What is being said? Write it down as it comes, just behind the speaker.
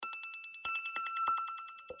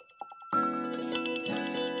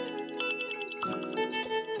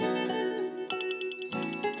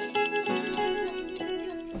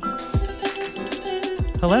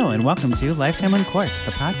Hello and welcome to Lifetime Uncorked,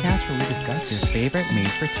 the podcast where we discuss your favorite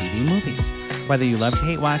made-for-TV movies. Whether you love to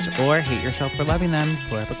hate watch or hate yourself for loving them,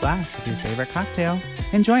 pour up a glass of your favorite cocktail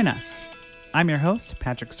and join us. I'm your host,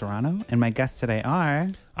 Patrick Serrano, and my guests today are...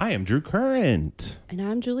 I am Drew Current. And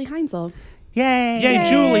I'm Julie Heinzel. Yay! Yay,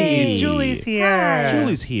 Julie! Julie's here! Hi.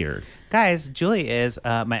 Julie's here. Guys, Julie is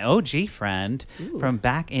my OG friend from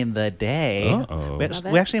back in the day. Uh-oh.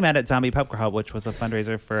 We actually met at Zombie Pub Crawl, which was a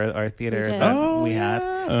fundraiser for our theater that we had.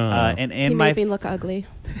 And in He my made me look ugly.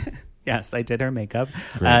 Yes, I did her makeup.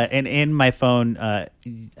 Great. And in my phone, I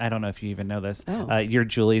don't know if you even know this, you're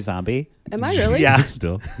Julie Zombie. Am I really? Yeah.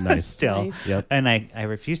 Still nice. Still. Nice. Yep. And I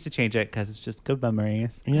refuse to change it because it's just good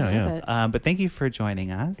memories. Yeah. But thank you for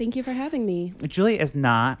joining us. Thank you for having me. Julie is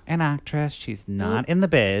not an actress. She's not in the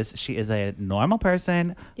biz. She is a normal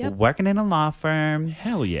person working in a law firm.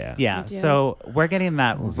 Hell yeah. Yeah. Thank you. So we're getting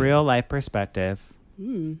that real life perspective.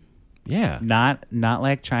 Yeah. Not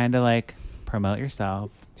like trying to like promote yourself.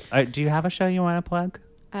 Do you have a show you want to plug?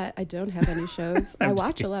 I don't have any shows. I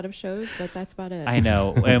watch a lot of shows, but that's about it. I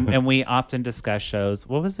know. and we often discuss shows.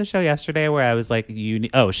 What was the show yesterday where I was like,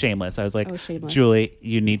 Shameless. I was like, Shameless. Julie,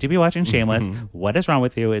 you need to be watching Shameless. What is wrong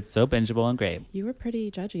with you? It's so bingeable and great. You were pretty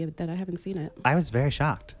judgy that I haven't seen it. I was very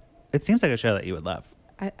shocked. It seems like a show that you would love.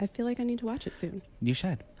 I feel like I need to watch it soon. You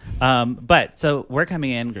should. But so we're coming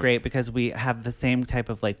in great because we have the same type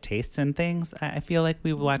of like tastes and things. I feel like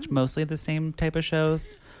we watch mostly the same type of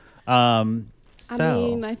shows. I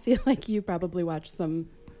mean, I feel like you probably watch some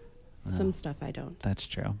stuff I don't. That's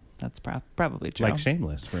true. That's probably true. Like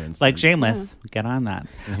Shameless, for instance. Like Shameless. Get on that.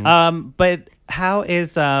 But how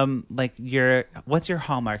is what's your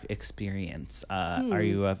Hallmark experience? Are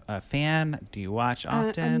you a fan? Do you watch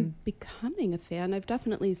often? I'm becoming a fan. I've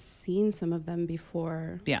definitely seen some of them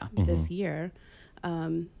before this year.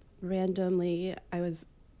 Randomly, I was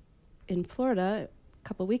in Florida a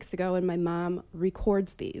couple weeks ago, and my mom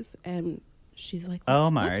records these, and she's like,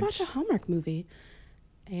 let's watch a Hallmark movie.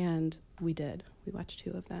 And we did. We watched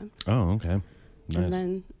 2 of them. Oh, okay. Nice.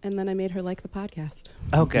 And then I made her like the podcast.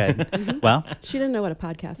 Oh, good. Well, she didn't know what a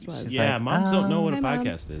podcast was. Yeah, like, moms don't know what a Hi, Mom.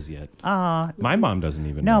 podcast is yet. my My mom doesn't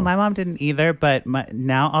even know. my mom didn't either. But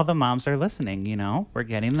now all the moms are listening. You know, we're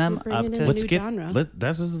getting them We're up bringing to. in a new genre.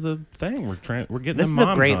 This is the thing. We're getting This the is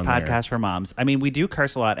moms a great on podcast there. for moms. I mean, we do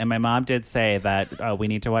curse a lot, and my mom did say that we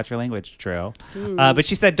need to watch your language, Drew. But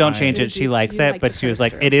she said don't change it. She likes you it, like but to she was curse,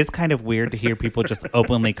 like, Drew. it is kind of weird to hear people just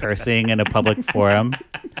openly cursing in a public forum.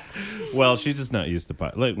 Well, she's just not used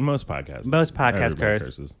to like most podcasts. Most podcasts Everybody curse,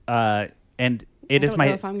 curses. and I don't know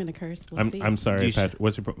if I'm going to curse. We'll see. I'm sorry, You should-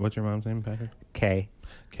 Patrick. What's your mom's name, Patrick? Kay.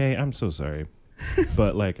 Kay, I'm so sorry,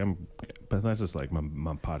 but but that's just like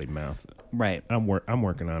my potty mouth. Right. I'm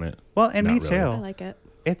working on it. Well, and Not me really. too. I like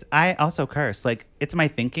it. I also curse. Like, it's my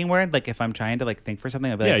thinking word. Like, if I'm trying to like think for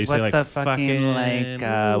something, I'll be Yeah, like, you say, what like, the fucking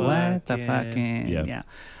what the fucking. fucking Yeah.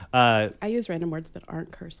 I use random words that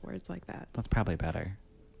aren't curse words like that. That's probably better.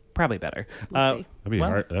 We'll see.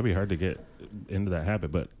 That'd be hard to get into that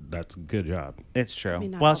habit, but that's a good job. It's true.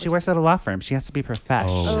 mean, not Well, all she the works at a law firm. She has to be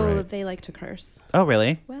professional. Oh, Oh, right. they like to curse. Oh,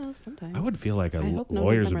 really? Well, sometimes. I would feel like I hope none of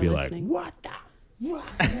lawyers them would be are like, listening. "What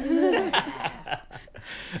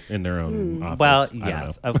in their own office. Well, I don't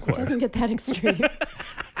yes, know. of It course. doesn't get that extreme.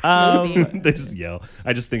 They just yell.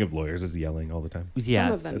 I just think of lawyers as yelling all the time. Yes,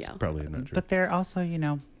 Some of them That's yell. probably not true. but they're also,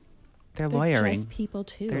 they're They're lawyering. just people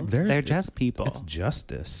too. They're just people. It's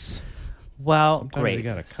justice. Well, Sometimes you great.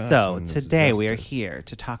 gotta cuss So when it's today we are justice. here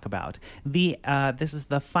to talk about the. This is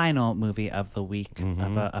the final movie of the week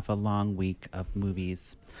of a long week of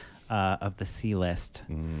movies of the C list.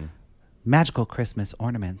 Magical Christmas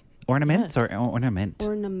Ornaments Yes. or ornament.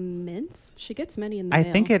 Ornaments? She gets many in the I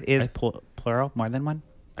mail. think it is plural, more than one.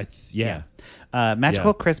 Yeah. Magical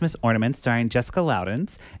Yeah. Christmas Ornaments, starring Jessica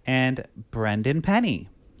Loudons and Brendan Penny.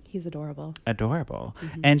 He's adorable. Adorable.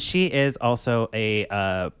 And she is also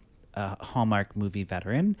a Hallmark movie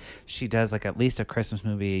veteran. She does like at least a Christmas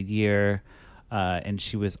movie a year. And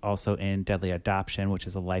she was also in Deadly Adoption, which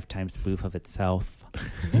is a Lifetime spoof of itself.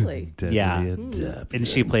 Really? Deadly Yeah. Adoption. And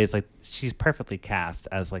she plays like, she's perfectly cast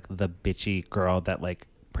as like the bitchy girl that like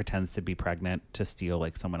pretends to be pregnant to steal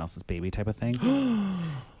like someone else's baby type of thing.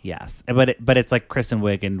 Yes. But it's like Kristen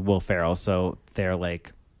Wiig and Will Ferrell. So they're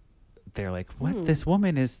like, what? This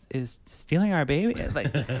woman is stealing our baby?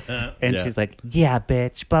 Like, and Yeah. she's like, yeah,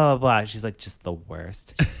 bitch, blah, blah, blah. She's like, just the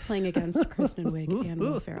worst. Playing against Kristen Wiig and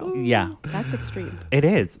Will Ferrell. Yeah. That's extreme. It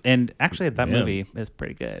is. And actually, that Yeah. movie is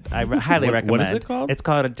pretty good. I highly What recommend. is it called? It's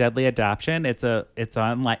called A Deadly Adoption. It's a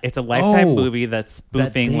Lifetime Oh, movie that's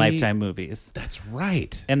spoofing that they- Lifetime movies. That's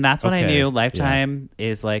right. And that's when I Okay. knew Yeah. Lifetime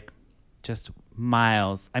is like just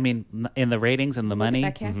miles. I mean, in the ratings and the money,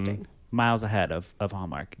 that casting. miles ahead of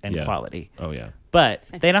Hallmark and quality. Oh yeah. But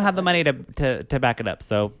they don't have the money to back it up.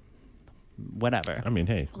 So whatever. I mean,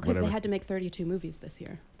 hey, Because whatever. they had to make 32 movies this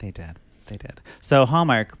year. They did. So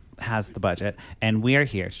Hallmark has the budget, and we are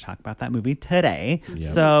here to talk about that movie today. Yep.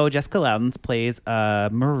 So Jessica Loudon plays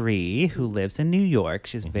Marie, who lives in New York.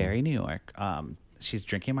 She's very New York. She's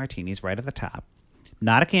drinking martinis right at the top.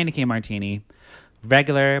 Not a candy cane martini,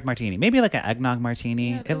 regular martini. Maybe like an eggnog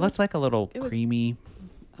martini. Yeah, it looked like a little creamy.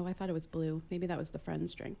 Oh, I thought it was blue. Maybe that was the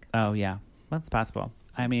Friends drink. Oh, yeah. Well, it's possible.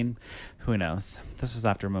 I mean, who knows? This was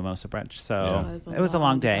after mimosa brunch, so it was a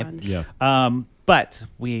long day. brunch. Yeah. But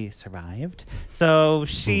we survived. So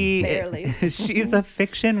Barely. she's a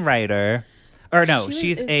fiction writer. Or no,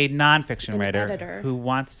 she's a nonfiction an writer editor. who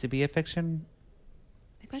wants to be a fiction.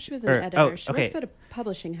 I thought she was an editor. She okay. works at a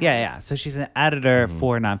publishing house. Yeah. So she's an editor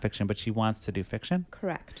for nonfiction, but she wants to do fiction.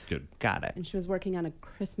 Correct. Good. Got it. And she was working on a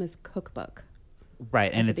Christmas cookbook.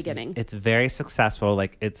 Right, and the beginning. it's very successful.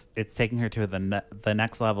 Like it's taking her to the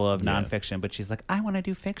next level of nonfiction. But she's like, I want to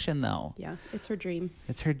do fiction though. Yeah, it's her dream.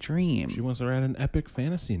 It's her dream. She wants to write an epic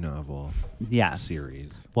fantasy novel. Yes.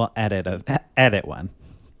 Series. Well, edit one,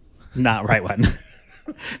 not write one.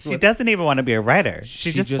 She doesn't even want to be a writer.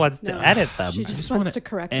 She just wants to edit them. She just wants to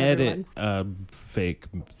correct edit everyone. a fake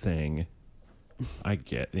thing. I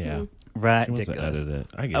get, yeah. Ridiculous. She wants to edit it.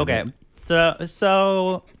 I get Okay, it.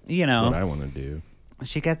 so you That's what know, I want to do.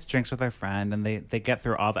 she gets drinks with her friend, and they get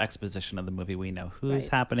through all the exposition of the movie. We know who's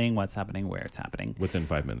happening, what's happening, where it's happening. Within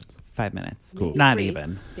 5 minutes. 5 minutes. Cool. Not 3.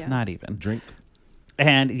 even. Yeah. Not even. Drink.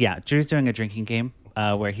 And yeah, Drew's doing a drinking game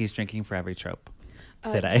where he's drinking for every trope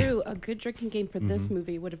today. Drew, a good drinking game for this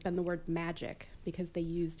movie would have been the word magic because they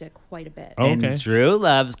used it quite a bit. Oh, And okay. Drew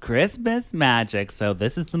loves Christmas magic, so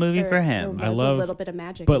this is the movie for him. There I was love- a little bit of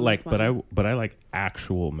magic. But in like, this one. but I like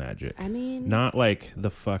actual magic. I mean, Not like the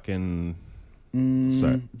fucking.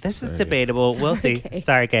 Sorry. This is Sorry. debatable. We'll see. Kay.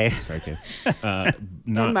 Sorry, Kay. Sorry, Kay. and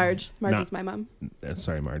Marge. Marge not- is my mom.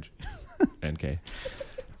 Sorry, Marge. and Kay.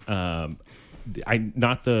 I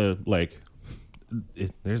not the like.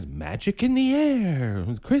 There's magic in the air.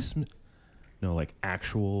 Christmas. No, like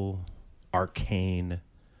actual arcane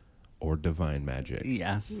or divine magic.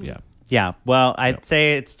 Yes. Yeah. Yeah. Well, I'd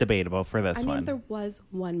say it's debatable for this I mean, one. there was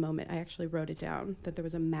one moment. I actually wrote it down that there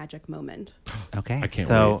was a magic moment. Okay. I can't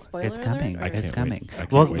so wait. Spoiler it's coming. alert, or- It's I can't coming. wait. I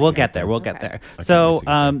can't We'll wait we'll to get get there. there. We'll get Okay. there. I So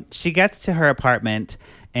can't wait to get she gets to her apartment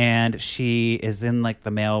and she is in like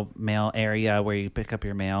the mail area where you pick up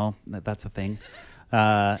your mail. That's a thing.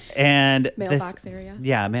 And Mailbox area.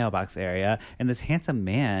 Yeah, mailbox area. And this handsome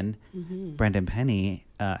man, Brendan Penny,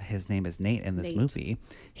 his name is Nate in this Nate. movie.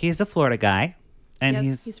 He's a Florida guy. And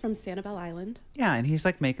Yes, he's from Sanibel Island. and he's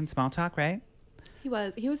like making small talk, right? He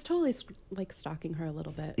was totally like stalking her a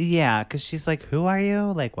little bit. Yeah, because she's like, who are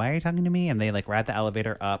you? Like, why are you talking to me? And they like ride the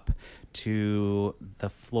elevator up to the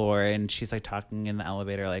floor, and she's like talking in the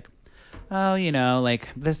elevator, like, oh, you know, like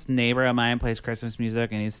this neighbor of mine plays Christmas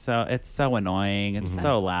music, and it's so annoying. It's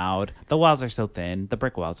so loud. The walls are so thin. The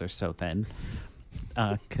brick walls are so thin.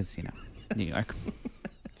 Because, you know, New York.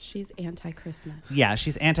 She's anti-Christmas. Yeah,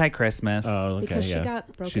 she's anti-Christmas. Oh, okay. Because yeah. she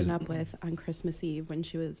got broken She's- up with on Christmas Eve when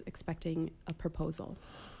she was expecting a proposal.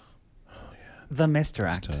 The That's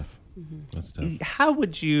misdirect. tough. That's tough. How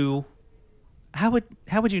would you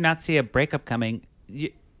not see a breakup coming? You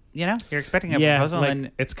know, you're expecting a proposal, like,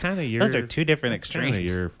 and it's kind of your. those are two different it's kinda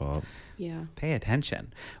extremes. your fault. Yeah. Pay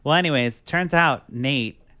attention. Well, anyways, turns out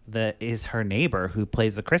Nate is her neighbor who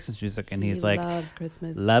plays the Christmas music, and he's he like, loves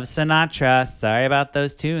Christmas. "Love Sinatra. Sorry about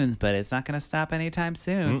those tunes, but it's not going to stop anytime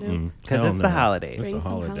soon Mm-mm. because Hell it's the no. holidays." It's Bring the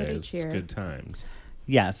some holiday holidays. It's cheer. good times.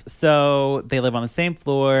 Yes. So they live on the same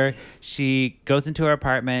floor. She goes into her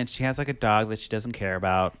apartment. She has like a dog that she doesn't care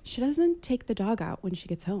about. She doesn't take the dog out when she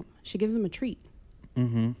gets home. She gives him a treat.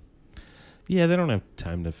 Mm-hmm. Yeah, they don't have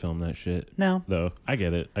time to film that shit. No. Though I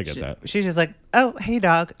get it. I get that. She's just like, "Oh, hey,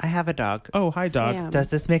 dog. I have a dog. Oh, hi, dog. Sam. Does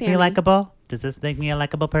this make me Sammy. likable? Does this make me a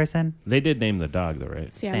likable person?" They did name the dog, though,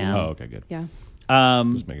 right? Sam. Oh, okay, good. Yeah.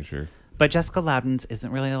 Just making sure. But Jessica Loudon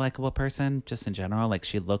isn't really a likable person, just in general. Like,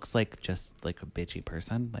 she looks like just like a bitchy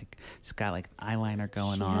person. Like, she's got like eyeliner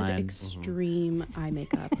going She on, had extreme eye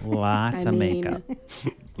makeup. lots I of mean, makeup,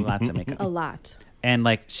 lots of makeup, A lot. and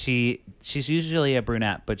like she's usually a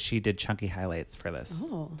brunette, but she did chunky highlights for this.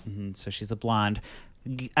 Oh. So she's a blonde,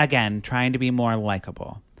 again trying to be more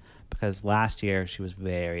likable, because last year she was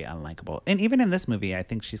very unlikable, and even in this movie, I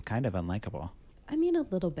think she's kind of unlikable. I mean, a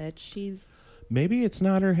little bit. She's Maybe it's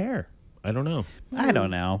not her hair. I don't know. I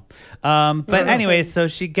don't know. But anyway, so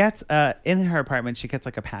she gets in her apartment, she gets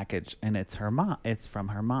like a package, and it's her mom. It's from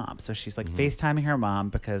her mom. So she's like FaceTiming her mom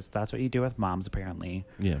because that's what you do with moms, apparently.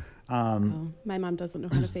 Yeah. My mom doesn't know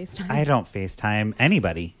how to FaceTime. I don't FaceTime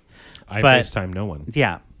anybody. I FaceTime no one.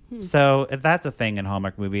 Yeah. So that's a thing in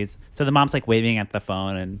Hallmark movies. So the mom's like waving at the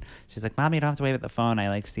phone, and she's like, "Mom, you don't have to wave at the phone. I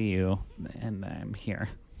like see you, and I'm here."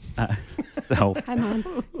 So Hi,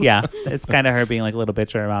 Mom. yeah, it's kind of her being like a little bitch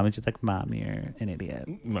to her mom, and she's like, "Mom, you're an idiot.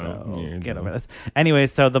 Mom, So get over this." Anyway,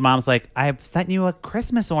 so the mom's like, "I've sent you a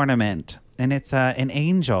Christmas ornament, and it's an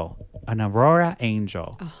angel, an Aurora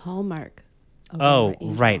angel." A Hallmark. Oh,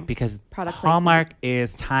 Angel. right, because Product Hallmark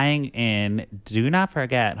is tying in. Do not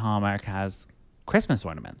forget, Hallmark has Christmas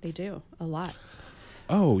ornaments. They do a lot.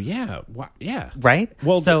 Oh yeah, yeah. Right.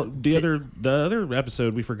 Well, so the other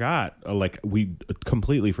episode we forgot, we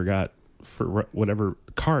completely forgot for whatever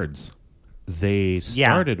cards. They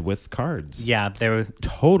started with cards. Yeah, they were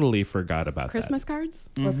Totally forgot about Christmas that. cards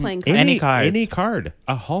or playing cards? Any cards. Any card,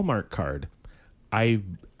 a Hallmark card. I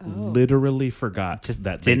literally forgot. just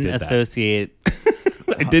that they didn't did associate.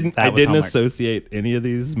 I didn't Hallmark. associate any of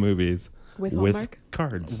these movies With Hallmark?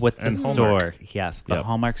 cards With the and store. Hallmark. Yes, the Yep.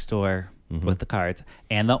 Hallmark store with the cards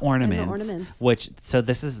and the ornaments. Which, so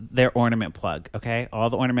this is their ornament plug, okay? All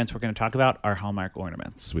the ornaments we're going to talk about are Hallmark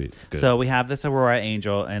ornaments. Sweet. Good. So we have this Aurora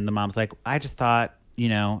angel, and the mom's like, I just thought,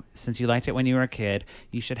 since you liked it when you were a kid,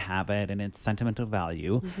 you should have it, and it's sentimental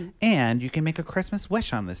value. And you can make a Christmas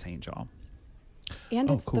wish on this angel. And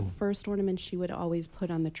it's cool. the first ornament she would always put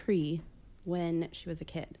on the tree when she was a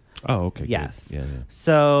kid. Oh, okay. Yes. Good. Yeah.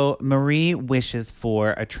 So Marie wishes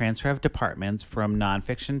for a transfer of departments from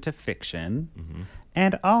nonfiction to fiction.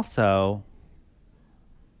 And also,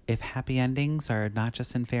 if happy endings are not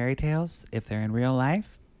just in fairy tales, if they're in real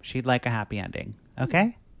life, she'd like a happy ending.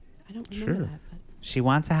 Okay? I don't remember Sure. that, but She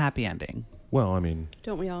wants a happy ending. Well, I mean,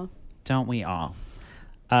 don't we all? Don't we all?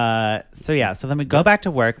 So then we go back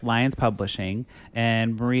to work, Lions Publishing,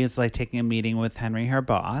 and Maria's like taking a meeting with Henry, her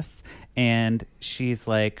boss, and he's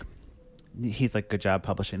like, good job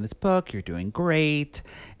publishing this book. You're doing great.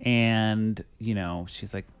 And,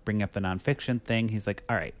 she's like bringing up the nonfiction thing. He's like,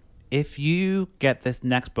 all right, if you get this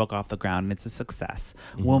next book off the ground and it's a success,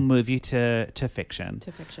 we'll move you to fiction.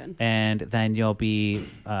 To fiction. And then you'll be,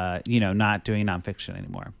 not doing nonfiction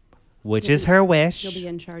anymore, which is her wish. You'll be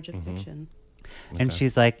in charge of fiction. And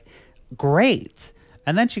she's like, great.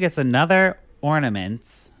 And then she gets another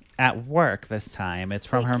ornament at work this time. It's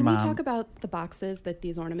from her mom. Can we talk about the boxes that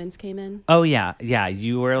these ornaments came in? Oh, yeah. Yeah.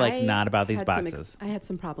 You were like not about these boxes. I had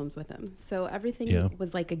some problems with them. So everything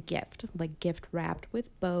was like a gift, like gift wrapped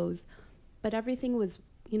with bows. But everything was,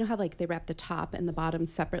 you know how like they wrap the top and the bottom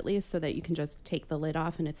separately so that you can just take the lid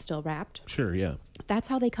off and it's still wrapped? sure, yeah. That's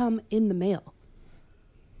how they come in the mail.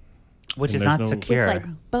 Which And is there's not no- secure. With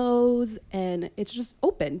like bows and it's just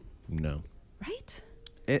open, No. right?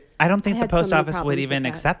 I don't think I the had so post many office would problems even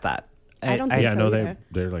with that. accept that. I don't think Yeah, so no, either.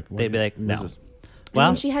 they're like, what? They'd be like, What is no. this? I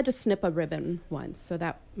mean, she had to snip a ribbon once, so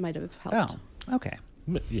that might have helped. Oh, okay.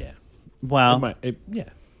 Yeah. Well, Yeah.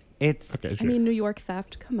 it's Okay, I sure. mean, New York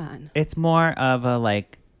theft, come on. it's more of a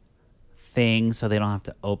like thing so they don't have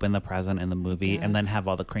to open the present in the movie and then Yes. have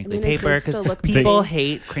all the crinkly I mean, it paper could still because look people pretty.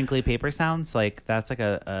 hate crinkly paper sounds. Like that's like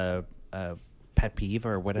a pet peeve,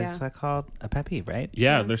 or what is Yeah. that called? A pet peeve, right?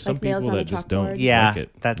 Yeah, Yeah, there's some like nails people on a that just chalkboard. don't Yeah, like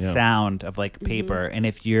it. that Yeah. sound of like paper. And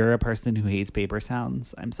if you're a person who hates paper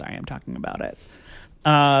sounds, I'm sorry, I'm talking about it.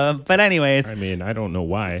 But anyways, I mean, I don't know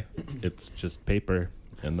why. It's just paper,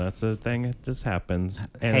 and that's a thing. It just happens,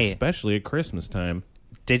 and Hey. especially at Christmas time.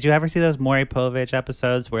 did you ever see those Maury Povich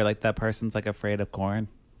episodes where like that person's like afraid of corn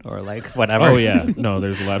or like whatever? Oh yeah, no,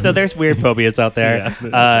 there's a lot. So of there's weird phobias out there.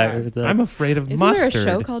 Yeah. I'm afraid of Isn't mustard. there a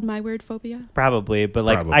show called My Weird Phobia? Probably, but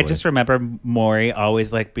like I Probably. just remember Maury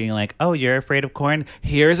always like being like, "Oh, you're afraid of corn?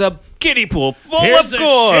 Here's a kiddie pool full Here's of a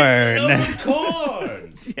corn." shitload of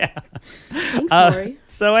corn. Yeah. Thanks, Lori.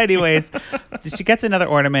 So, anyways, she gets another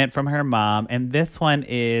ornament from her mom, and this one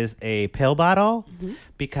is a pill bottle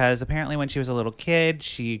because apparently when she was a little kid,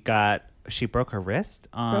 she broke her wrist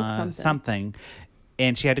on something,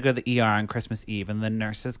 and she had to go to the ER on Christmas Eve, and the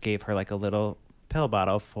nurses gave her like a little pill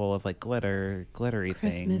bottle full of like glittery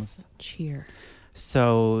Christmas things. cheer.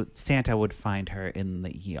 So Santa would find her in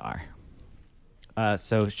the ER.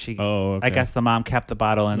 So she, Oh, okay. I guess the mom kept the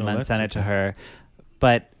bottle and No, then that's sent it to okay. her.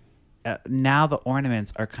 But now the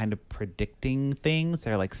ornaments are kind of predicting things.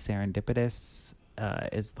 They're like serendipitous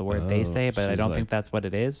is the word they Oh, say, but I she's don't like- think that's what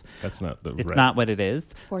it is. That's not the. It's right. not what it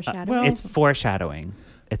is. Foreshadowing. well, It's foreshadowing.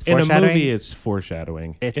 It's In a foreshadowing. movie, it's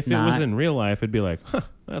foreshadowing. It's if it was not. in real life, it'd be like, huh,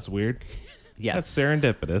 that's weird. Yes. That's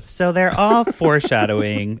serendipitous. So they're all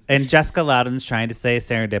foreshadowing, and Jessica Loudon's trying to say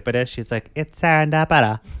serendipitous. She's like, it's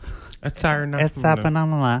serendipitous. It's serendipitous. It's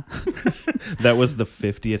phenomenal. That was the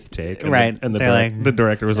 50th take. And right. And the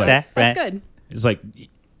director was like, that's good. He's like,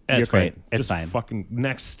 you're great. Fine. It's just fine. Fucking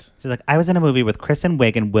next. She's like, I was in a movie with Kristen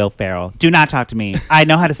Wiig and Will Ferrell. Do not talk to me. I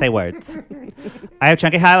know how to say words. I have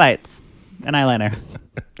chunky highlights and eyeliner.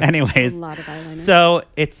 Anyways, a lot of eyeliner. So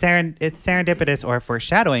it's serendipitous or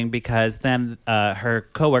foreshadowing because then her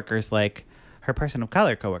coworkers, like her person of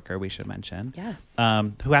color coworker, we should mention, yes,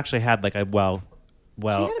 who actually had like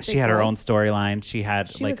she had her own storyline. She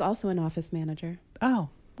was also an office manager. Oh,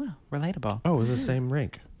 well, relatable. Oh, it was the same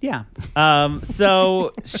rank. Yeah.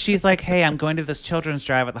 So she's like, hey, I'm going to this children's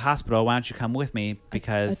drive at the hospital. Why don't you come with me?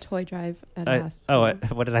 Because a toy drive at a hospital.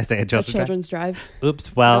 Oh, what did I say? A children's drive?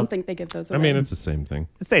 Oops. Well, I don't think they give those away. I mean, it's the same thing.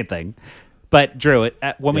 Same thing. But Drew,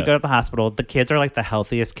 when we go to the hospital, the kids are like the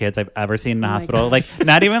healthiest kids I've ever seen in the hospital. God. Like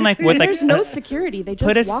not even like with like there's no security. They just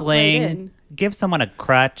put a walk sling, right in. Give someone a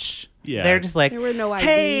crutch. Yeah. They're just like, there were no IDs.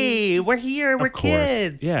 Hey, we're here. We're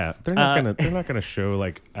kids. Yeah. They're not gonna show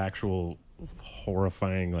like actual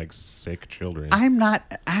horrifying like sick children. I'm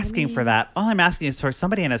not asking for that. All I'm asking is for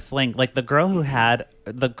somebody in a sling. Like the girl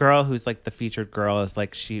who's like the featured girl is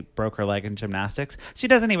like she broke her leg in gymnastics. She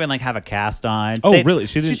doesn't even like have a cast on. Oh, really?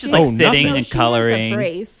 She's just like sitting and coloring. Has a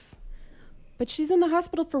brace, but she's in the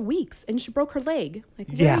hospital for weeks and she broke her leg. Like,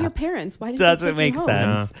 where are your parents? Why didn't doesn't make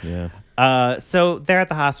sense? Yeah. So they're at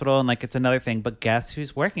the hospital and like it's another thing. But guess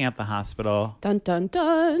who's working at the hospital? Dun dun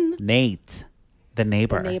dun. Nate. The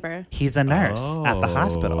neighbor. He's a nurse at the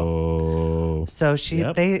hospital. So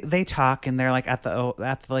they talk and they're like at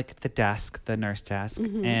the desk, the nurse desk,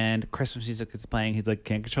 and Christmas music is playing. He's like,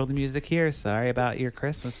 can't control the music here. Sorry about your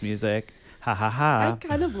Christmas music. Ha ha ha. I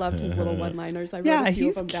kind of loved his little one-liners.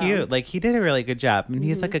 He's cute. Down. Like he did a really good job. I mean,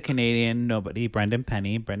 he's like a Canadian nobody. Brendan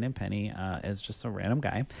Penny. Brendan Penny is just a random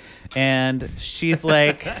guy, and she's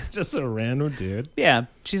like, just a random dude. Yeah,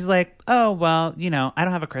 she's like, oh well, I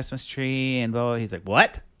don't have a Christmas tree, and blah, blah. He's like,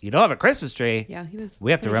 what? You don't have a Christmas tree? Yeah, he was. We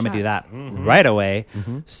have to remedy that right away.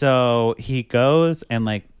 So he goes and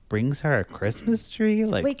like brings her a Christmas tree.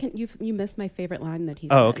 Like, wait, you missed my favorite line that he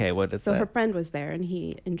said. Oh, okay. What is that? So her friend was there, and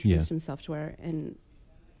he introduced himself to her, and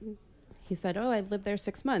he said, "Oh, I've lived there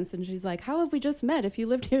 6 months," and she's like, "How have we just met? If you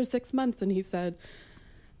lived here 6 months?" And he said,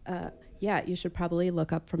 "Yeah, you should probably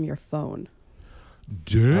look up from your phone."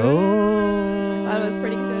 Damn. I thought it was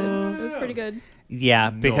pretty good. It was pretty good. Yeah,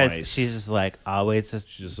 because she's just like always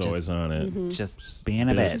always on it. Just being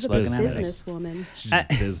a bitch. She's a businesswoman. She's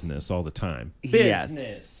business all the time.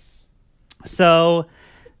 Business. So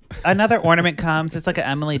another ornament comes. It's like an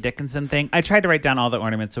Emily Dickinson thing. I tried to write down all the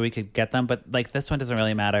ornaments so we could get them, but like this one doesn't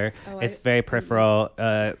really matter. It's very peripheral.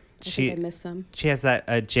 I think I missed some. She has that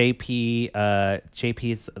JP.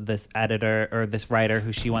 JP's this editor or this writer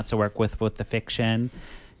who she wants to work with the fiction.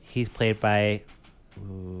 He's played by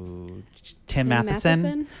Tim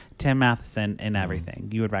Matheson. Tim Matheson in everything.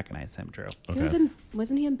 You would recognize him, Drew. Okay.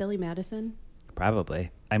 Wasn't he in Billy Madison?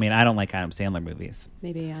 Probably. I mean, I don't like Adam Sandler movies.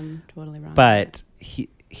 Maybe I'm totally wrong. But he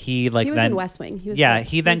like he was then in West Wing.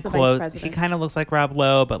 He then quotes. He kind of looks like Rob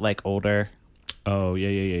Lowe, but like older. Oh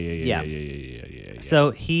yeah.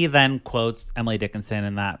 So he then quotes Emily Dickinson,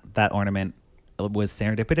 and that ornament was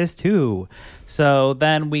serendipitous too. So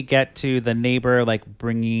then we get to the neighbor like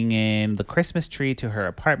bringing in the Christmas tree to her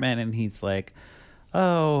apartment, and he's like,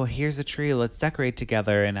 oh, here's a tree, let's decorate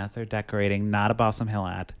together. And as they're decorating, not a Balsam Hill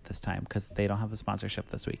ad this time because they don't have the sponsorship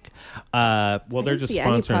this week. Well, they're just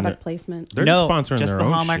sponsoring product placement. They're just sponsoring just their the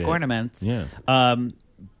own Hallmark shit. ornaments. Yeah.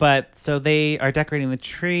 But so they are decorating the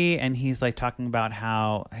tree, and he's like talking about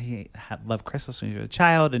how he loved Christmas when he was a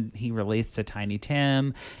child, and he relates to Tiny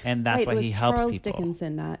Tim, and that's why he helps Charles people.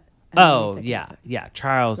 Dickinson, not Dickinson. yeah,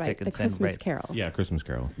 Charles Dickinson, the Christmas Carol. Yeah, Christmas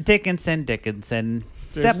Carol. Dickinson.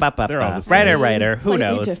 They're all the same. Writer. Who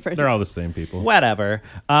knows? Different. They're all the same people. Whatever.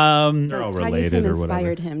 They're all related Tiny Tim or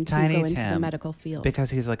whatever. inspired him to go into the medical field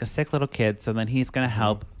because he's like a sick little kid. So then he's going to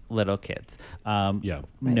help little kids.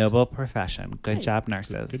 Noble profession. Good job,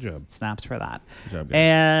 nurses. Good job. Snaps for that. Good job, guys.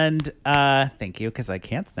 And thank you, because I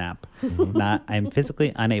can't snap. I'm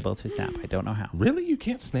physically unable to snap. I don't know how. Really? You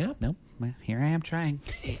can't snap? Nope. Well, here I am trying.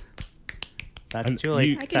 That's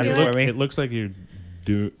Julie. It looks like you're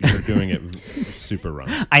doing it super wrong.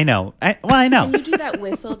 I know. I know. Can you do that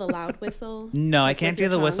whistle, the loud whistle? No, I can't do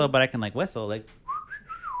the whistle, but I can like whistle like.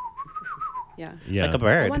 Yeah. Like a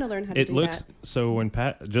bird. I want to learn how to do that. So when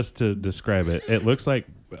just to describe it, it looks like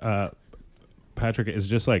Patrick is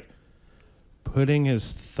just like putting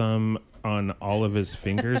his thumb on all of his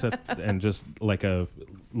fingers and just like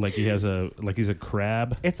he's a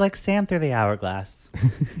crab. It's like sand through the hourglass.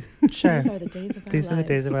 Sure. These are the days of our lives. These are the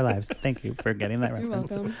days of our lives. Thank you for getting that You're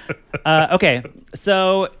reference. welcome. Okay,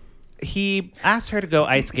 so he asked her to go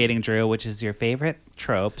ice skating, Drew, which is your favorite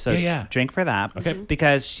trope. So Yeah. drink for that. Okay.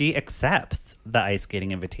 Because she accepts the ice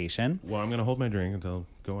skating invitation. Well, I'm gonna hold my drink until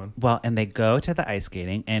go on. Well, and they go to the ice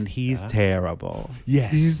skating, and he's terrible.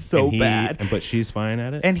 Yes, He's so And bad. but she's fine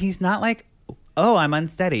at it. And he's not like, oh, I'm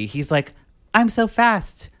unsteady. He's like, I'm so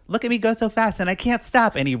fast. Look at me go so fast, and I can't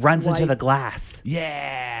stop. And he runs into the glass.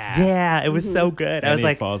 Yeah, it was so good. I was he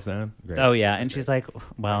like, falls down. Great. oh yeah. And she's like,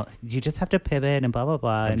 well, you just have to pivot and blah blah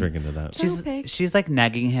blah. I'm And drinking to that. she's like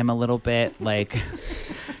negging him a little bit, like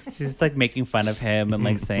she's like making fun of him and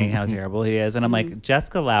like saying how terrible he is. And I'm like,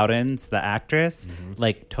 Jessica Loudon's the actress,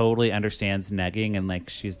 like totally understands negging, and like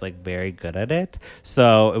she's like very good at it.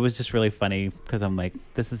 So it was just really funny because I'm like,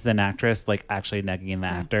 this is an actress like actually negging the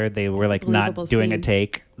actor. They were like not doing a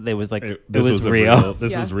take. It was like it was real.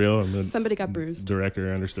 This is real. And Somebody got bruised.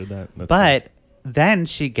 Director understood that. That's But then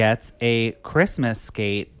she gets a Christmas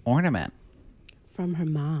skate ornament From her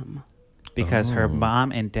mom. because her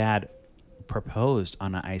mom and dad proposed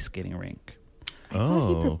on an ice skating rink. I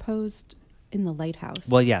thought he proposed in the lighthouse.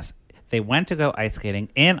 Well, yes, they went to go ice skating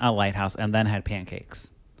in a lighthouse and then had pancakes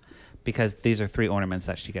because these are 3 ornaments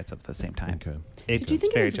that she gets at the same time. Okay. Did you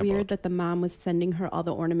think it was weird that the mom was sending her all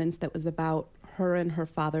the ornaments that was about her and her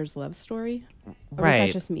father's love story? Or right. was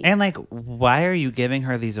that just me? And like, why are you giving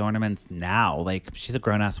her these ornaments now? Like, she's a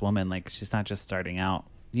grown-ass woman. Like, she's not just starting out.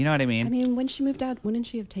 You know what I mean? I mean, when she moved out, wouldn't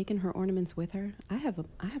she have taken her ornaments with her? I have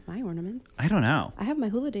my ornaments. I don't know. I have my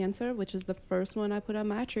hula dancer, which is the first one I put on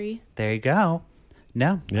my tree. There you go.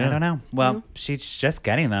 No, I Yeah. don't know. Well, No. she's just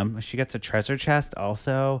getting them. She gets a treasure chest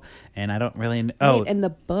also, and I don't really know. Wait, and the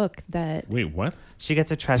book that Wait, what? She gets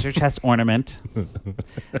a treasure chest ornament.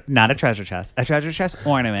 Not a treasure chest. A treasure chest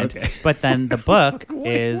ornament. Okay. But then the book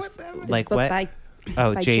is like book what? by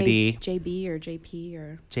Oh, JD. JB or JP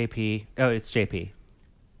or JP. Oh, it's JP.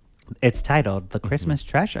 It's titled The Christmas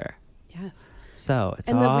Treasure. yes. So it's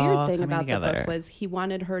And the all weird thing coming about together. the book was he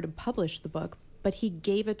wanted her to publish the book, but he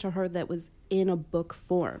gave it to her that was in a book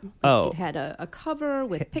form. Like, Oh. it had a cover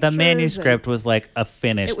with pictures. The manuscript and was like a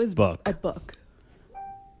finished it was book. a book.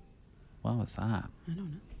 What was that? I don't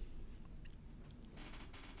know.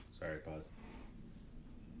 Sorry, pause.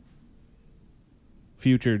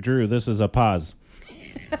 Future Drew, this is a pause.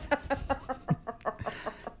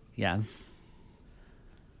 Yes.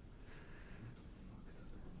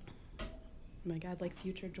 Oh my God, like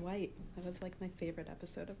Future Dwight. That was like my favorite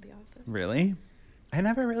episode of The Office. Really? I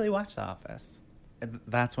never really watched The Office.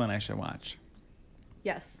 That's when I should watch.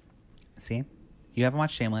 Yes. See? You haven't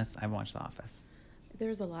watched Shameless. I haven't watched The Office.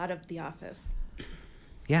 There's a lot of The Office.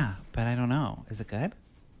 Yeah, but I don't know. Is it good?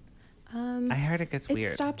 I heard it gets It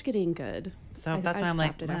weird. stopped getting good. So I that's why I'm like,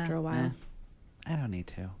 stopped it after a while. I don't need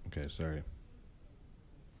to. Okay, sorry.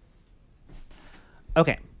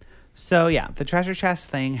 Okay. So yeah, the treasure chest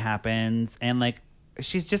thing happens, and like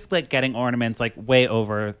she's just like getting ornaments like way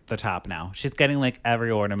over the top now. She's getting like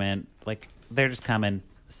every ornament. Like they're just coming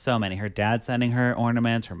so many. Her dad's sending her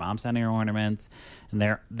ornaments, her mom's sending her ornaments,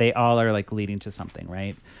 and they all are like leading to something,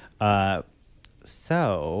 right?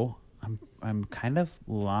 So I'm kind of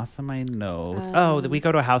lost on my notes. We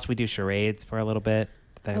go to a house, we do charades for a little bit.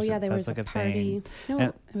 There was a party. thing. No,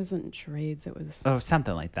 And- it wasn't charades. It was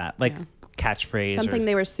something like that, like Yeah. catchphrase. something or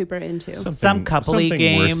they were super into. some coupley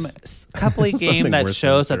game, Something game that worse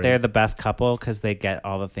shows than that they're the best couple because they get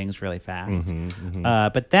all the things really fast. Mm-hmm,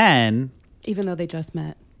 But then, Even though they just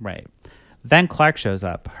met. right, then Clark shows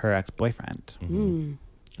up, her ex-boyfriend. Mm.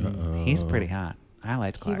 He's pretty hot. I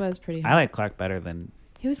liked Clark. was pretty I hot. like Clark better than.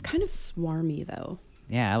 He was kind of swarmy, though.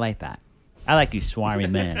 Yeah, I like that. I like you swarmy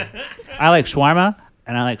men. I like shawarma,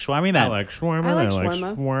 and I like swarmy men. I like shawarma. I like I like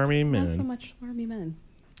shawarma. swarmy Not so men. much swarmy men.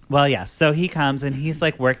 Well, yeah. So he comes and he's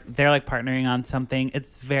like they're like partnering on something.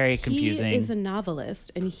 It's very confusing. He is a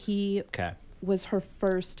novelist, and he Okay. was her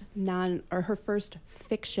first her first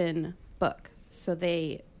fiction book. So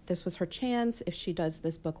this was her chance. If she does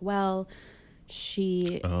this book well,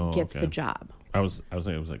 she gets okay. the job. I was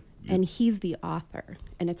thinking it was like. And he's the author,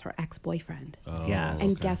 and it's her ex-boyfriend. Yes.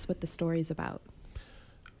 And guess what the story's about?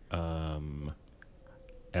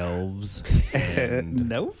 Elves and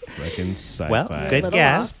Nope. freaking sci-fi. Well, good Little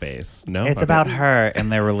guess. off. Space. No, It's okay. about her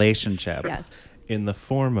and their relationship. Yes. in the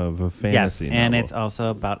form of a Yes, fantasy and novel. it's also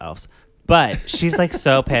about elves. But she's like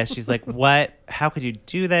so pissed. She's like, "What? How could you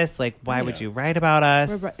do this? Like, why would you write about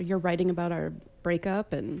us?" You're writing about our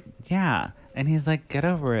breakup, and Yeah, and he's like, "Get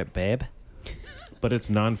over it, babe." But it's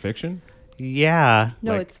nonfiction. Yeah.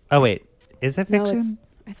 no, Like- it's Oh wait, Is it No, fiction?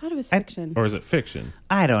 I thought it was fiction. Or is it fiction?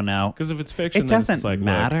 I don't know. Because if it's fiction, It then it's doesn't like,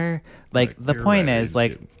 matter. Like the you're point right, is, it's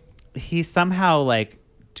like, good. he somehow like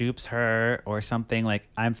dupes her or something. Like,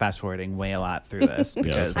 I'm fast forwarding way a lot through this Yeah,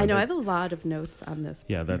 because I know. I have a lot of notes on this.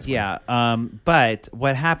 Yeah, that's fine. yeah. But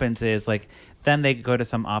what happens is like then they go to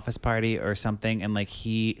some office party or something, and like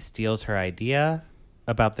he steals her idea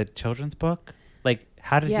about the children's book. Like,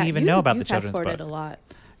 how did he even know about the children's book? You fast-forwarded a lot.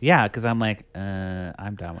 Yeah, because I'm like,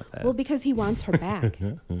 I'm done with it. Well, because he wants her back.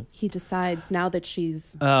 He decides now that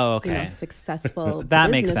she's successful That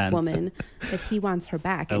makes sense. businesswoman that he wants her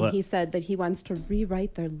back. And lo- he said that he wants to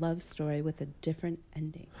rewrite their love story with a different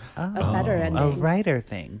ending. A better ending. A writer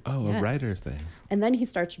thing. Oh, Yes. a writer thing. And then he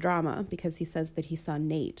starts drama because he says that he saw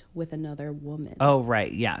Nate with another woman. Oh,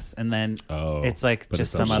 right. Yes. And then it's like but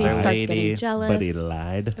just it's a some she other starts lady. getting jealous. But he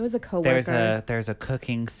lied. It was a coworker. There's a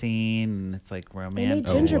cooking scene, and it's like They made romantic.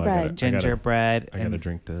 gingerbread. Gingerbread. I got to and-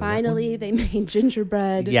 drink to Finally, they made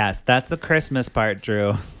gingerbread. Yes, that's the Christmas part,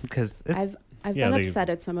 Drew. Because I've Yeah, been they- upset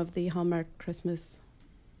at some of the Hallmark Christmas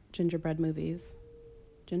gingerbread movies.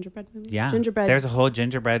 Gingerbread movies? yeah, Gingerbread. there's a whole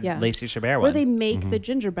gingerbread Yeah. Lacey Chabert one. where they make the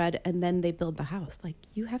gingerbread and then they build the house. Like,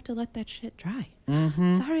 you have to let that shit dry.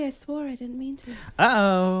 Sorry, I swore. I didn't mean to.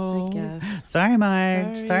 Uh-oh. I guess. Sorry,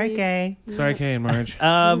 Marge. Sorry, Sorry. Kay. Sorry, Kay and Marge.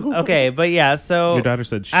 Okay, but yeah, so Your daughter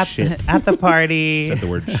said at, shit. at the party. Said the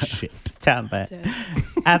word shit. Stop it.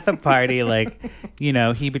 At the party, like,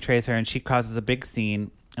 he betrays her and she causes a big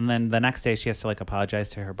scene. And then the next day she has to like apologize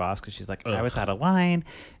to her boss because she's like, I was out of line.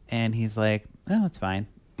 And he's like, oh, it's fine.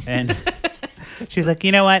 And she's like,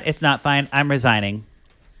 you know what? It's not fine. I'm resigning.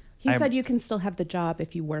 He said you can still have the job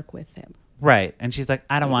if you work with him. Right. And she's like,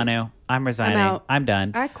 I don't want to. I'm resigning. out. I'm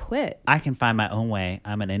done. I quit. I can find my own way.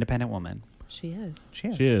 I'm an independent woman. She is. She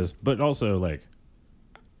is. She is. But also, like,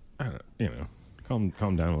 I don't,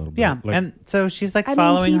 calm down a little bit. Yeah. Like, And so she's like I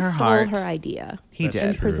following mean, he her stole heart. her idea. He That's did.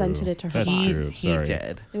 And presented it to her That's boss. true. He Sorry.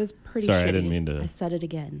 did. It was pretty Sorry, I shitty. didn't mean to- I said it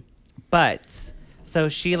again. But so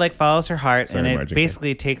she like follows her heart, Sorry, and it Margie.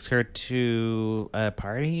 basically takes her to a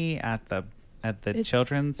party at the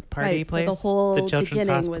children's party Right, place, so the whole the children's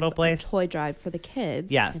beginning hospital was place. a toy drive for the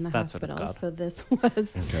kids. Yes, in the that's what hospital. it's called. So this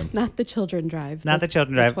was Okay. not the children drive. Not the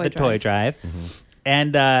children drive, the toy drive. Mm-hmm.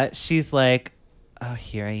 And she's like, "Oh,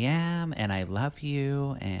 here I am, and I love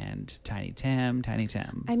you, and Tiny Tim."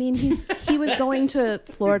 I mean, he was going to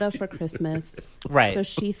Florida for Christmas, Right. So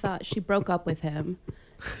she thought she broke up with him.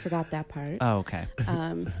 Forgot that part. Oh, okay.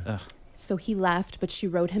 So he left, but she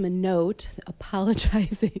wrote him a note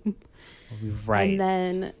apologizing. Right. And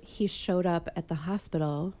then he showed up at the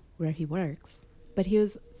hospital where he works. But he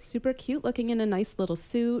was super cute looking in a nice little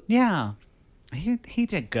suit. Yeah, he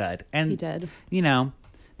did good, and He did.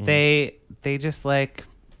 They just like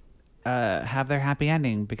have their happy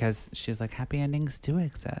ending because she's like, happy endings do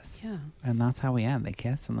exist. Yeah. And that's how we end. They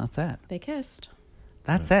kiss, and that's it. They kissed.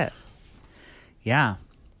 That's it. Yeah.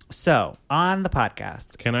 So on the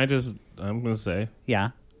podcast, I'm going to say, yeah.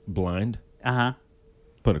 blind, Uh-huh.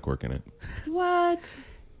 put a cork in it. What?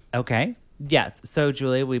 Okay. Yes. So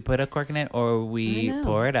Julie, we put a cork in it or we I know.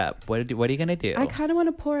 pour it up. What are you gonna do? I kind of want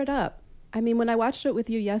to pour it up. I mean, when I watched it with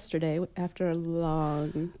you yesterday after a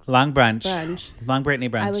long Long brunch. Long Brittany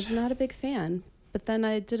brunch. I was not a big fan. But then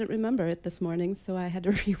I didn't remember it this morning, so I had to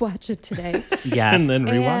rewatch it today. Yes. And then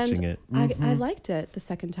rewatching And it. I liked it the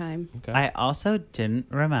second time. Okay. I also didn't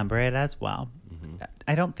remember it as well.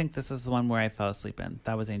 I don't think this is the one where I fell asleep in.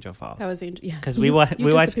 That was Angel Falls. That was Angel. Yeah, Because You we watched.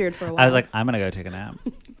 disappeared for a while. I was like, I'm gonna go take a nap.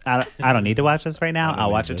 I don't need to watch this right now. I don't I'll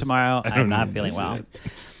need watch it this. tomorrow. I don't I'm not need feeling this well. shit.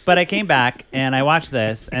 But I came back and I watched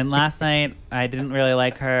this. And last night I didn't really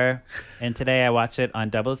like her. And today I watched it on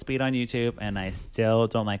double speed on YouTube, and I still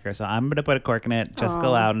don't like her. So I'm gonna put a cork in it. Jessica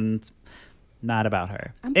Aw. Loudon's not about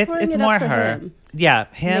her. I'm It's pouring it up more for her. him. Yeah,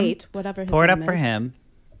 him. Nate, whatever his Pour it up name for is. him.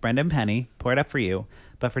 Brendan Penny. Pour it up for you.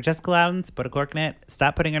 But for Jessica Loudon's, put a cork in it.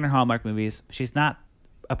 Stop putting her in her Hallmark movies. She's not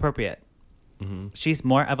appropriate. She's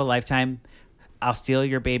more of a Lifetime. I'll steal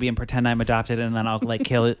your baby and pretend I'm adopted, and then I'll like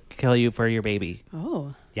kill you for your baby.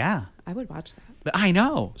 Oh, Yeah, I would watch that. but I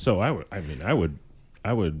know. So I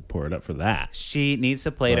would pour it up for that. She needs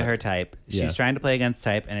to play to But, her type. She's yeah. trying to play against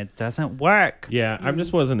type, and it doesn't work. Yeah, I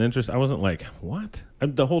just wasn't interested. I wasn't like, what?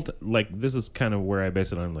 The whole this is kind of where I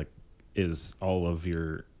base it on. Like, is all of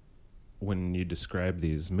your when you describe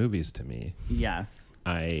these movies to me, Yes.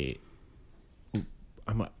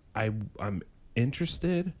 I'm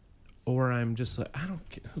interested, or I'm just like, I don't.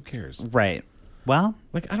 Who cares? Right. Well,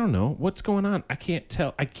 like, I don't know what's going on. I can't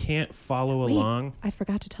tell. I can't follow along. I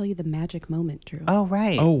forgot to tell you the magic moment, Drew. oh,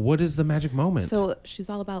 right. Oh, what is the magic moment? So she's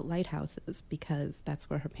all about lighthouses because that's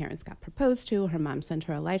where her parents got proposed to. Her mom sent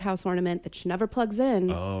her a lighthouse ornament that she never plugs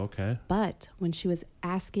in. Oh, okay. But when she was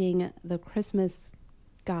asking the Christmas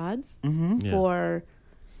gods Mm-hmm. for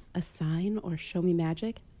a sign or show me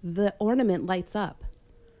magic, the ornament lights up.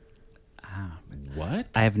 What?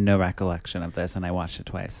 I have no recollection of this, and I watched it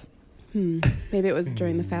twice. Maybe it was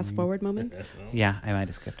during the fast forward moments. Yeah, I might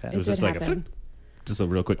have skipped it. It was did just like happen. just a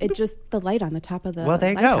real quick. It just, the light on the top of the well,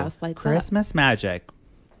 there you go. lighthouse lights up. Christmas magic.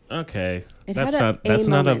 Okay, It that's had not. a That's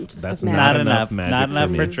not moment enough. That's of not magic. enough magic. Not enough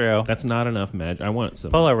me. for Drew. That's not enough magic. I want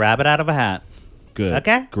some. Pull a rabbit out of a hat. Good.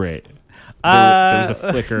 Okay. Great. Uh, There's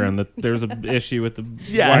a flicker on the. There's an issue with the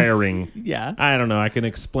Yes. wiring. Yeah. I don't know. I can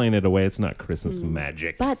explain it away. It's not Christmas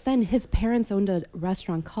magic. But then his parents owned a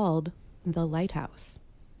restaurant called The Lighthouse.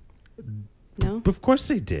 No? Of course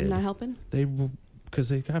they did. Not helping? They because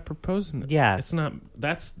they got proposed. Yes. It's not.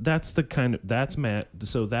 That's the kind of that's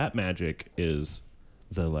So that magic is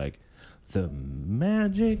the the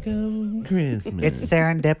magic of Christmas. It's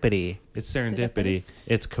serendipity. It's serendipity.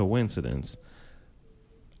 It's coincidence.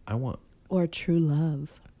 I want. Or true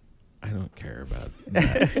love. I don't care about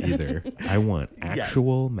that either. I want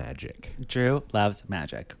actual magic. Drew loves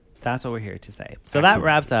magic. That's what we're here to say. So that Excellent.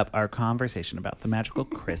 wraps up our conversation about the magical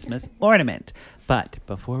Christmas ornament. But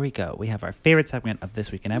before we go, we have our favorite segment of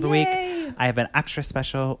This Week and Every Week. I have an extra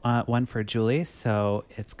special one for Julie. So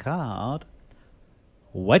it's called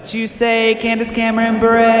What You Say, Candace Cameron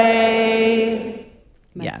Bure.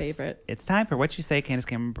 My favorite. It's time for What You Say, Candace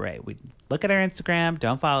Cameron Bure. We look at her Instagram.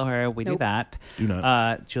 Don't follow her. We do Nope. that. Do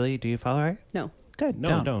not. Julie, do you follow her? No. Good.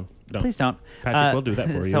 No, don't. Please don't. Patrick will do that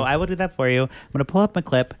for you. So I will do that for you. I'm going to pull up my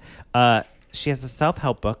clip. She has a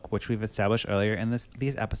self-help book, which we've established earlier in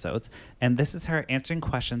these episodes. And this is her answering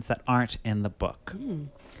questions that aren't in the book.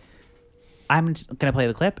 I'm going to play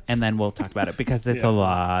the clip, and then we'll talk about it because it's a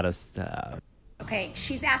lot of stuff. Okay,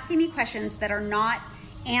 she's asking me questions that are not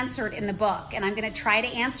answered in the book, and I'm going to try to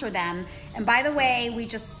answer them. And by the way, we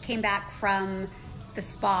just came back from the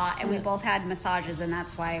spa, and we both had massages, and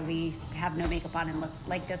that's why we have no makeup on and look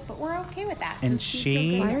like this, but we're okay with that. And 'cause we feel she,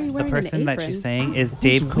 good. Why are you the wearing an person that apron? she's saying is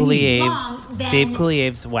Dave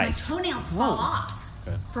Couliev's My wife. toenails fall off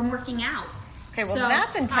from working out. Okay, well,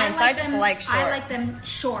 that's intense. I just like short. I like them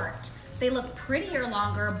short. They look prettier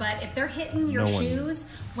longer, but if they're hitting your No one shoes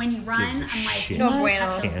when you run, gives a I'm like, shit. you No don't bueno.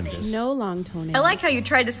 have those Candace. things. No long toenails. I like how you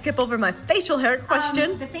tried to skip over my facial hair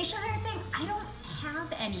question. The facial hair thing, I don't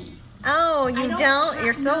have any. Oh, I you don't? have-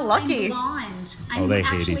 You're so no, lucky. I'm blonde. Oh, they I'm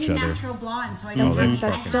hate actually each other. natural blonde, so I Oh, don't. they That's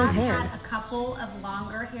fucking still I hair. have had a couple of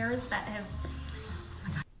longer hairs that have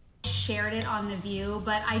shared it on the View,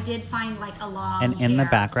 but I did find like a long. And in the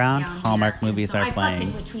hair background, down Hallmark here. And movies so are I plucked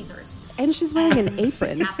playing. it with tweezers. And she's wearing an It's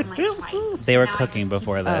apron. happened like twice. They were Now I cooking just keep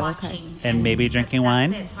before this. watching, And maybe drinking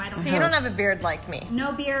wine. that's it, so I don't So you don't have a beard like me.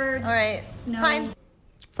 no beard. All right. No. Fine.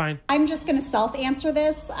 Fine. I'm just going to self-answer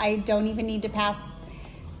this. I don't even need to pass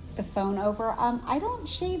the phone over. I don't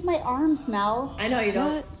shave my arms, Mel. I know you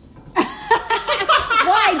don't.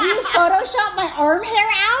 Why? Do you Photoshop my arm hair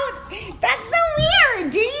out? That's so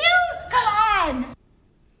weird. Do you? Come on.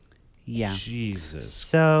 Yeah. Jesus.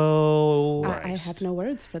 So I have no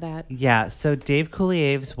words for that. yeah, so Dave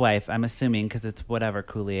Couliev's wife, I'm assuming because it's whatever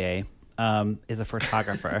Coulier, is a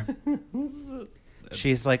photographer.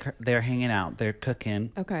 She's like, they're hanging out, they're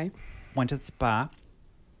cooking, Okay. went to the spa,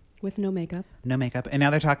 With no makeup. no makeup, and now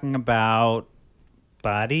they're talking about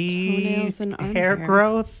body Toenails and arm hair hair.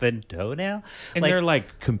 growth and toenail. And they're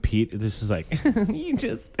like compete. This is like you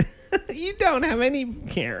just you don't have any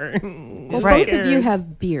hair. Well, Right. both of you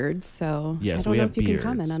have beards, so Yes, I don't we know have if you beards. can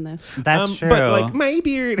comment on this. That's true. But like my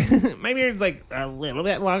beard's like a little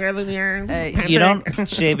bit longer than yours. You don't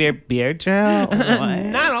shave your beard, Joe?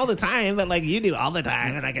 Not all the time, but like you do all the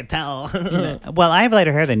time, and I can tell. Well, I have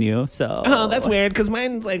lighter hair than you, so. Oh, that's weird because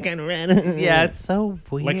mine's like kind of red. Yeah, it's so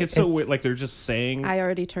weird. like it's so weird. Like they're just saying. I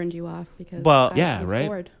already turned you off because Well, I yeah, was right?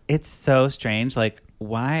 bored. It's so strange. Like,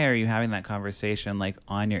 why are you having that conversation like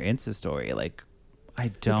on your Insta story? Like, I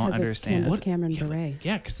don't Because understand. It's Candace Cameron Yeah, Bure.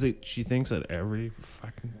 yeah, because she thinks that every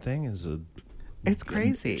fucking thing is a. It's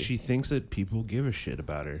crazy. She thinks that people give a shit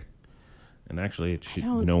about her, and actually,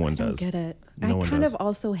 no one I don't does. get it. No I one kind does. of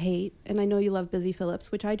also hate, and I know you love Busy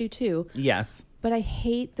Phillips, which I do too, Yes. but I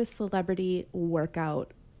hate the celebrity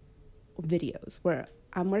workout videos where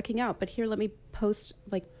I'm working out, but here, let me post,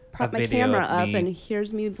 like, prop A my video camera of up, me. and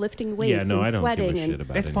here's me lifting weights Yeah, no, and I don't sweating. give a shit And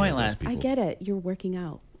about It's any pointless. Of those I people. get it. You're working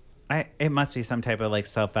out. It must be some type of like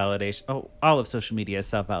self-validation. Oh, all of social media is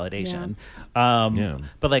self-validation. Yeah.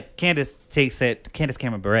 But like Candace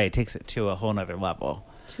Cameron Bure takes it to a whole nother level.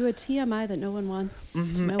 To a TMI that no one wants to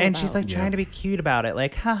know And about. she's like trying to be cute about it.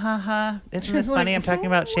 Like, ha ha ha. Isn't this funny? I'm talking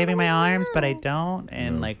about shaving my arms, but I don't.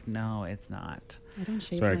 And like, no, it's not. I don't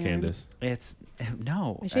shave Sorry, my Candace. It's,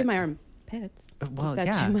 no. I shave my armpits. Well, Is that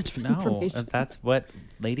yeah. too much No, information? that's what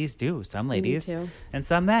ladies do. Some Me ladies. too. And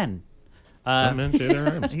some men. Some men shave their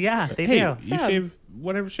arms. Yeah, they Hey, do. you shave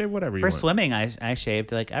whatever you For want. swimming, I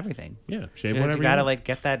shaved like everything. Yeah, shave Because whatever you gotta want. like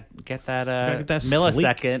get that Gotta get that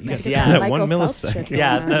millisecond. sleek. Yeah, That Michael 1 Phelps millisecond. shit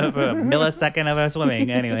yeah, going on. the millisecond of a swimming.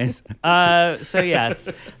 Anyways, so yes,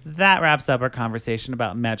 that wraps up our conversation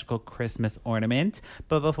about magical Christmas ornament.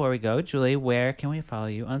 But before we go, Julie, where can we follow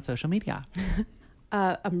you on social media?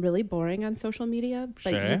 I'm really boring on social media,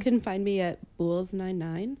 but Sure. you can find me at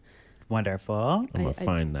Bools99. Wonderful. I'm gonna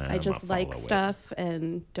find that. I I'm just gonna like follow it. stuff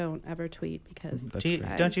and don't ever tweet because That's great.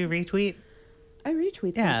 Don't you retweet? I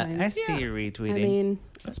retweet Yeah, sometimes. I see you retweeting. I mean,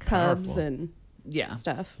 That's Cubs powerful. and yeah,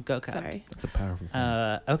 stuff. Go Cubs. Sorry. That's a powerful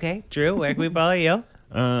thing. Okay, Drew, where can we follow you?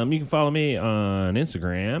 You can follow me on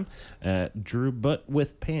Instagram at Drew Butt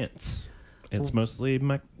with Pants. It's mostly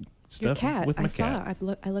my Your stuff cat. with my I cat.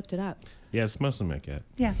 saw. I looked it up. Yeah, it's mostly my cat.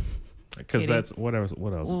 Yeah, Because Kitty. that's what else?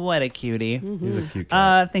 What else? what a cutie. Mm-hmm. He's a cute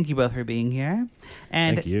cat. Thank you both for being here.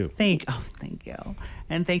 And Thank you. Thank you.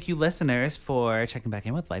 And thank you, listeners, for checking back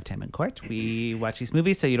in with Lifetime in Court. We watch these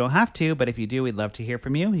movies, so you don't have to, but if you do, we'd love to hear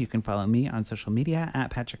from you. You can follow me on social media at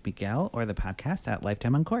Patrick Miguel or the podcast at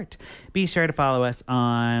Lifetime in Court. Be sure to follow us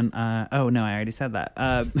on, oh no, I already said that.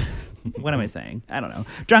 What am I saying? I don't know.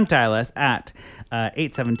 Drunk dial us at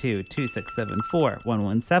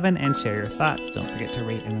 872-267-4117 and share your thoughts. Don't forget to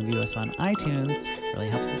rate and review us on iTunes. It really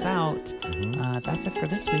helps us out. That's it for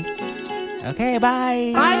this week. Okay,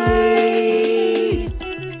 bye. Bye.